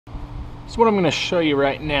So what I'm going to show you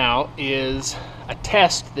right now is a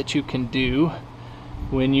test that you can do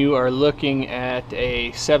when you are looking at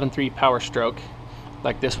a 7.3 Powerstroke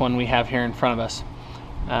like this one we have here in front of us,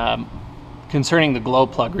 concerning the glow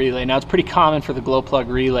plug relay. Now, it's pretty common for the glow plug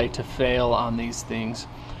relay to fail on these things,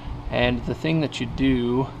 and the thing that you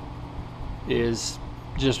do is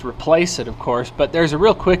just replace it, of course, but there's a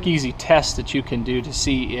real quick, easy test that you can do to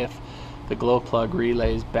see if the glow plug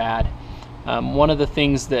relay is bad. One of the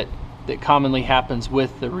things that commonly happens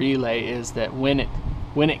with the relay is that when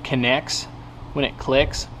it connects, when it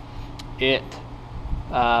clicks, it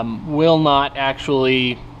will not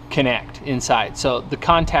actually connect inside. So the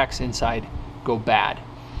contacts inside go bad.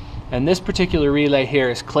 And this particular relay here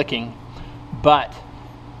is clicking, but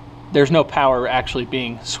there's no power actually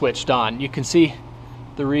being switched on. You can see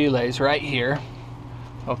the relays right here.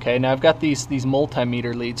 Okay, now I've got these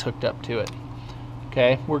multimeter leads hooked up to it.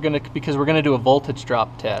 Okay, because we're gonna do a voltage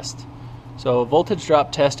drop test. So a voltage drop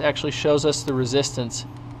test actually shows us the resistance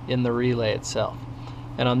in the relay itself.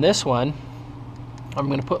 And on this one, I'm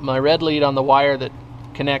going to put my red lead on the wire that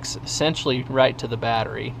connects essentially right to the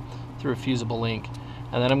battery through a fusible link.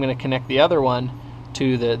 And then I'm going to connect the other one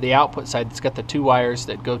to the output side that's got the two wires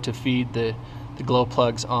that go to feed the glow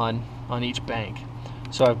plugs on each bank.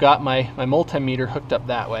 So I've got my multimeter hooked up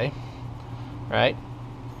that way, right?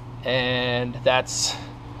 And that's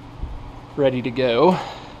ready to go.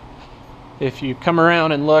 If you come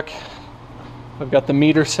around and look, I've got the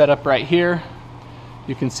meter set up right here.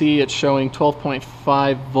 You can see it's showing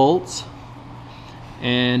 12.5 volts,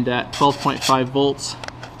 and at 12.5 volts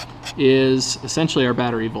is essentially our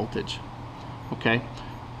battery voltage. Okay,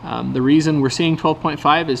 the reason we're seeing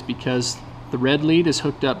 12.5 is because the red lead is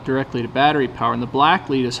hooked up directly to battery power, and the black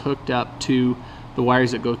lead is hooked up to the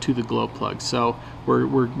wires that go to the glow plugs. So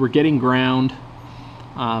we're getting ground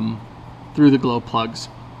through the glow plugs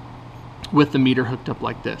with the meter hooked up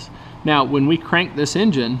like this. Now, when we crank this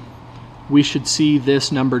engine, we should see this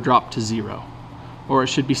number drop to 0, or it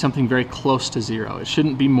should be something very close to 0. It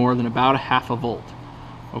shouldn't be more than about a half a volt.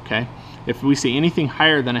 Okay, if we see anything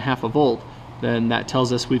higher than a half a volt, then that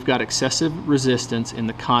tells us we've got excessive resistance in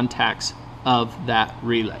the contacts of that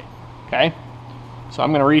relay. Okay, so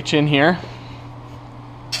I'm going to reach in here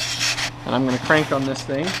and I'm going to crank on this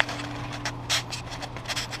thing,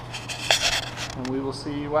 and we will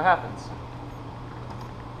see what happens.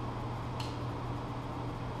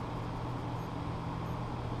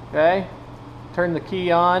 Okay, turn the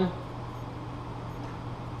key on.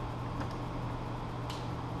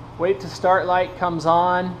 Wait till start light comes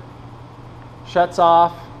on, shuts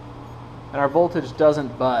off, and our voltage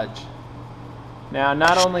doesn't budge. Now,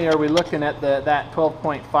 not only are we looking at that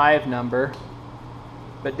 12.5 number,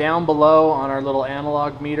 but down below on our little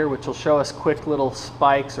analog meter, which will show us quick little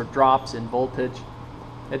spikes or drops in voltage,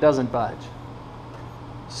 it doesn't budge.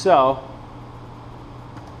 So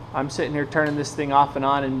I'm sitting here turning this thing off and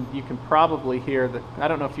on, and you can probably hear I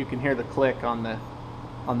don't know if you can hear the click on the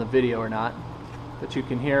video or not, but you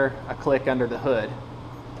can hear a click under the hood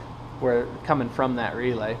where coming from that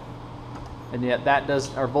relay. And yet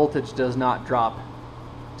our voltage does not drop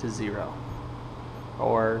to 0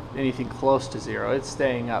 or anything close to 0. It's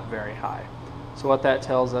staying up very high. So what that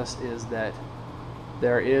tells us is that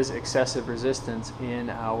there is excessive resistance in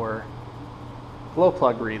our glow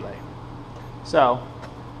plug relay. So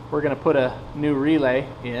we're going to put a new relay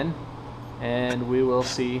in, and we will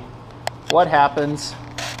see what happens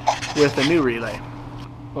with a new relay.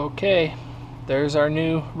 Okay, there's our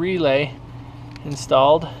new relay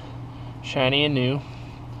installed, shiny and new.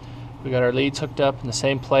 We got our leads hooked up in the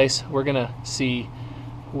same place. We're going to see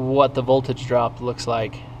what the voltage drop looks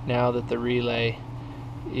like now that the relay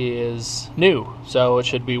is new, so it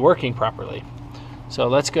should be working properly. So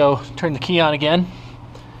let's go turn the key on again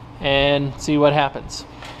and see what happens.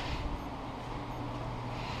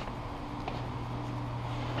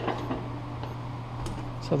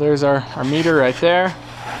 So there's our meter right there,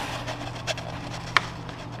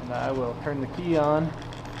 and I will turn the key on.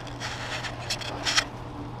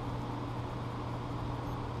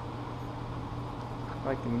 If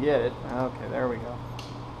I can get it. Okay, there we go.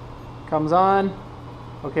 Comes on.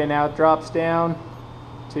 Okay, now it drops down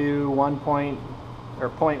to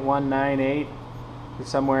 0.198 or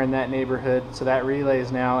somewhere in that neighborhood. So that relay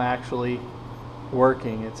is now actually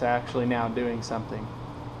working. It's actually now doing something.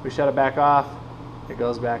 We shut it back off, it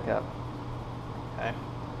goes back up. Okay,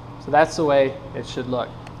 so that's the way it should look.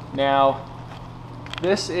 Now,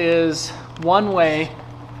 this is one way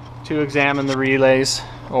to examine the relays,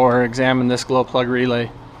 or examine this glow plug relay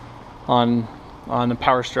on the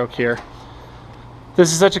Powerstroke here.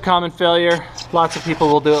 This is such a common failure. Lots of people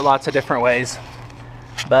will do it lots of different ways.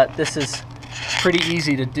 But this is pretty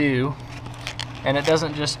easy to do, and it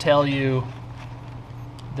doesn't just tell you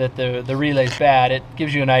that the relay's bad, it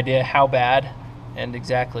gives you an idea how bad and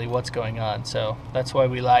exactly what's going on. So that's why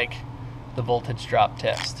we like the voltage drop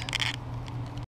test.